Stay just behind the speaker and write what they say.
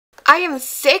I am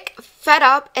sick, fed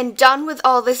up, and done with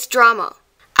all this drama.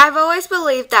 I've always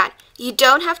believed that you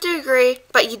don't have to agree,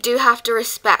 but you do have to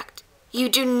respect. You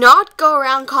do not go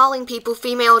around calling people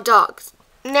female dogs.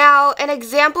 Now, an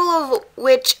example of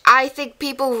which I think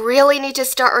people really need to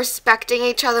start respecting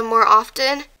each other more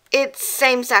often, it's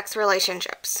same-sex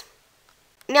relationships.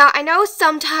 Now, I know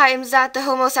sometimes that the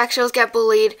homosexuals get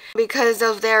bullied because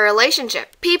of their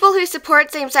relationship. People who support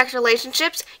same-sex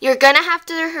relationships, you're gonna have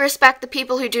to respect the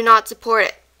people who do not support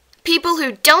it. People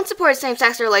who don't support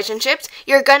same-sex relationships,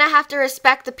 you're gonna have to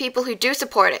respect the people who do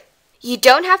support it. You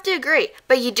don't have to agree,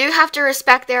 but you do have to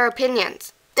respect their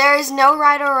opinions. There is no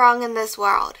right or wrong in this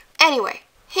world. Anyway,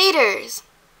 haters.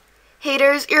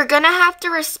 Haters, you're gonna have to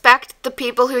respect the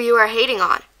people who you are hating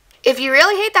on. If you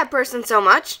really hate that person so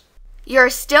much,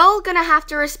 you're still gonna have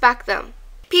to respect them.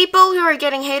 People who are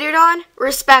getting hated on,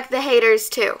 respect the haters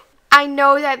too. I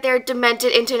know that they're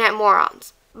demented internet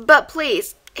morons. But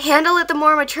please, handle it the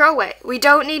more mature way. We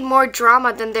don't need more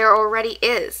drama than there already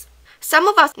is. Some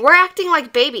of us, we're acting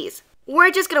like babies.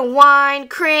 We're just gonna whine,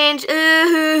 cringe,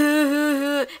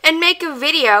 and make a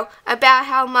video about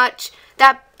how much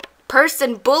that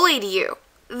person bullied you.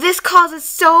 This causes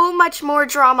so much more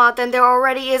drama than there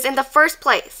already is in the first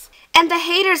place. And the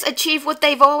haters achieve what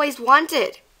they've always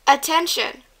wanted.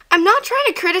 Attention. I'm not trying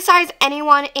to criticize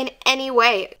anyone in any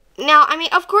way. Now, I mean,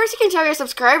 of course you can tell your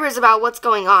subscribers about what's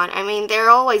going on. I mean, they're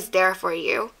always there for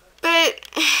you. But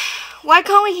why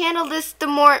can't we handle this the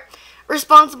more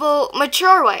responsible,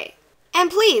 mature way? And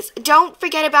please, don't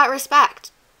forget about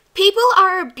respect. People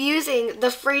are abusing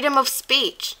the freedom of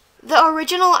speech. The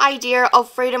original idea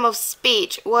of freedom of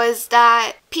speech was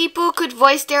that people could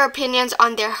voice their opinions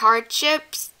on their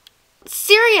hardships.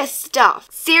 Serious stuff.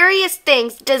 Serious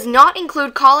things does not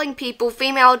include calling people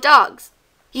female dogs.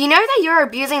 You know that you're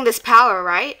abusing this power,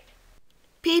 right?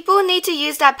 People need to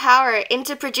use that power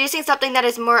into producing something that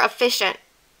is more efficient.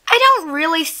 I don't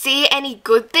really see any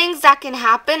good things that can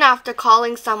happen after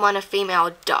calling someone a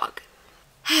female dog.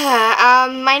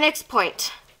 My next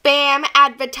point. Spam,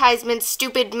 advertisements,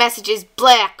 stupid messages,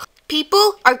 blah.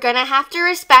 People are gonna have to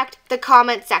respect the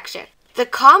comment section. The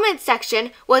comment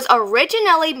section was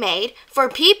originally made for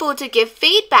people to give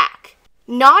feedback,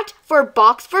 not for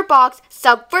box,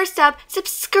 sub for sub,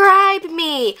 subscribe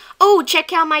me. Oh,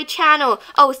 check out my channel.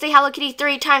 Oh, say Hello Kitty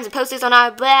 3 times and post this on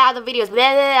other videos.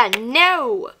 Blah, blah, blah.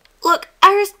 No. Look,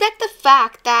 I respect the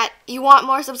fact that you want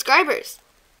more subscribers,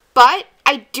 but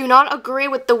I do not agree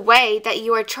with the way that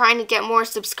you are trying to get more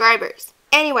subscribers.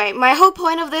 Anyway, my whole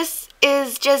point of this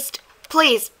is just,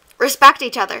 please, respect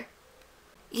each other.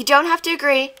 You don't have to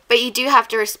agree, but you do have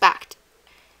to respect.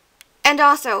 And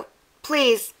also,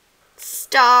 please,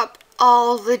 stop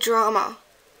all the drama.